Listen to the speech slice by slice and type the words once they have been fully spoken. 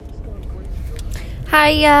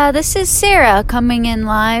Hi, this is Sarah coming in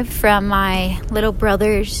live from my little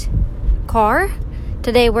brother's car.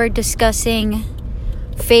 Today we're discussing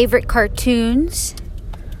favorite cartoons.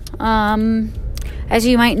 As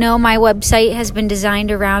you might know, my website has been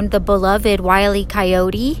designed around the beloved Wile E.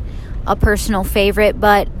 Coyote, a personal favorite,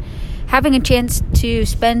 but having a chance to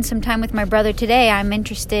spend some time with my brother today, I'm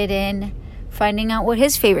interested in finding out what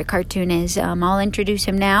his favorite cartoon is. I'll introduce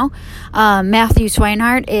him now. Matthew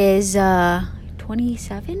Swinehart is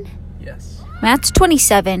 27? Yes. Matt's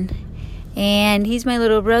 27, and he's my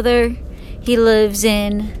little brother. He lives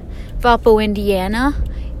in Valpo, Indiana.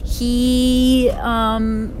 He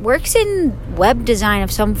works in web design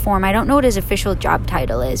of some form. I don't know what his official job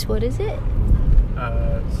title is. What is it?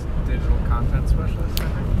 Digital content specialist, I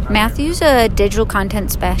think. Matthew's a digital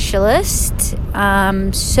content specialist.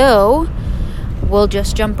 So we'll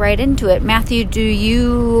just jump right into it. Matthew, do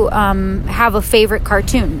you have a favorite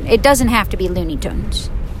cartoon? It doesn't have to be Looney Tunes.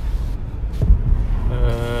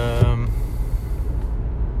 I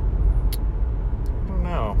don't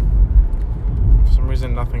know. For some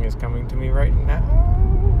reason, nothing is coming to me right now.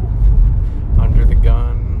 Under the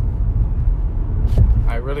Gun.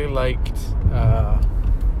 I really liked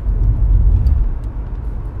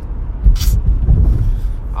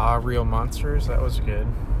Real Monsters. That was good.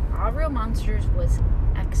 Real Monsters was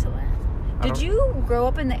excellent. Did you grow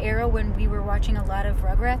up in the era when we were watching a lot of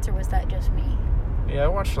Rugrats, or was that just me? Yeah, I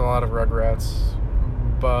watched a lot of Rugrats,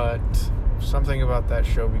 but something about that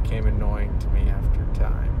show became annoying to me after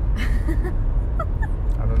time.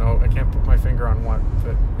 I don't know. I can't put my finger on what,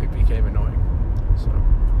 but it became annoying. So,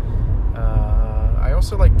 I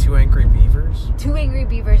also like Two Angry Beavers. Two Angry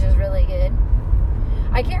Beavers is really good.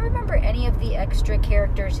 I can't remember any of the extra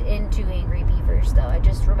characters in Two Angry Beavers, though. I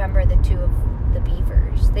just remember the two of the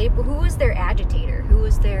beavers. Who was their agitator? Who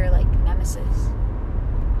was their, nemesis?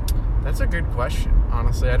 That's a good question,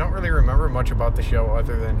 honestly. I don't really remember much about the show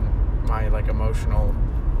other than my, emotional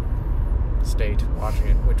state watching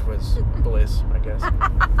it, which was bliss, I guess.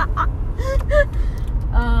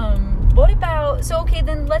 What about... So, okay,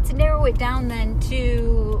 then let's narrow it down then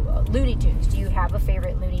to Looney Tunes. Do you have a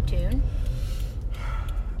favorite Looney Tune?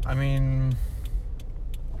 I mean,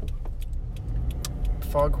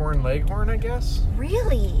 Foghorn Leghorn, I guess.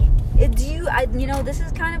 Really? This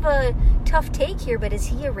is kind of a tough take here, but is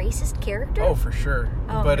he a racist character? Oh, for sure.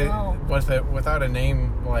 Oh, but no. Without a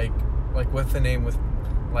name with the name with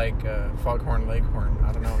Foghorn Leghorn,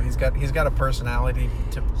 I don't know. He's got a personality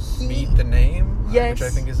to beat the name, yes. Which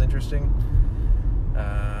I think is interesting.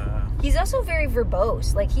 He's also very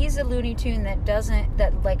verbose. He's a Looney Tune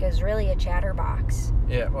that is really a chatterbox.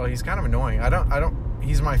 Yeah, well, he's kind of annoying. I don't.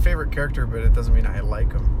 He's my favorite character, but it doesn't mean I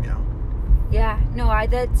like him. Yeah, no, I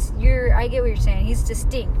get what you're saying. He's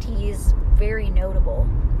distinct. He's very notable.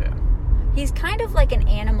 Yeah. He's kind of like an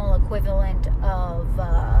animal equivalent of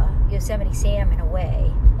Yosemite Sam in a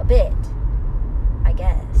way, a bit, I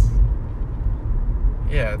guess.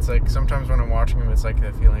 Yeah, it's sometimes when I'm watching him, it's like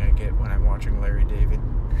the feeling I get when I'm watching Larry David.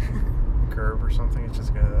 Curb or something. It's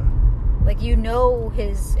just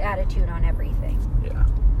his attitude on everything. Yeah.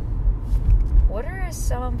 What are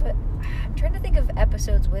I'm trying to think of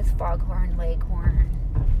episodes with Foghorn Leghorn.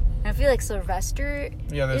 I feel like Sylvester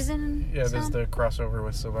is in some. There's the crossover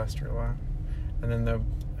with Sylvester a lot. And then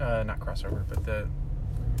not crossover, but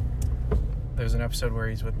there's an episode where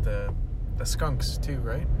he's with the skunks too,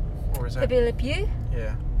 right? Or is that Pepe Le Pew?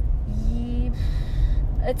 Yeah.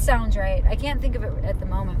 It sounds right. I can't think of it at the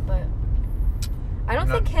moment, but I don't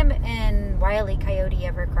think him and Wile E. Coyote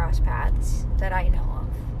ever cross paths that I know of.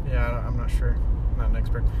 Yeah, I'm not sure. Not an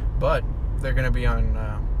expert. But they're going to be on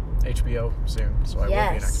HBO soon, so I will be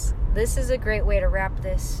an expert. This is a great way to wrap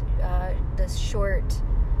this short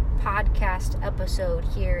podcast episode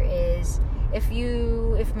here is,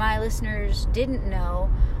 if my listeners didn't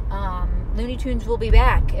know, Looney Tunes will be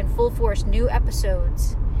back in full force, new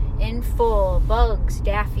episodes in full. Bugs,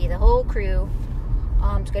 Daffy, the whole crew.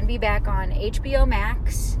 It's going to be back on HBO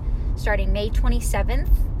Max starting May 27th.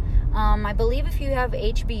 I believe if you have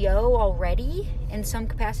HBO already, in some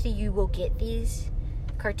capacity, you will get these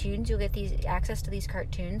cartoons. You'll get access to these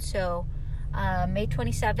cartoons. So, May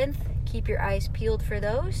 27th, keep your eyes peeled for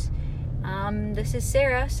those. This is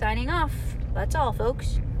Sarah signing off. That's all,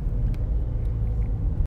 folks.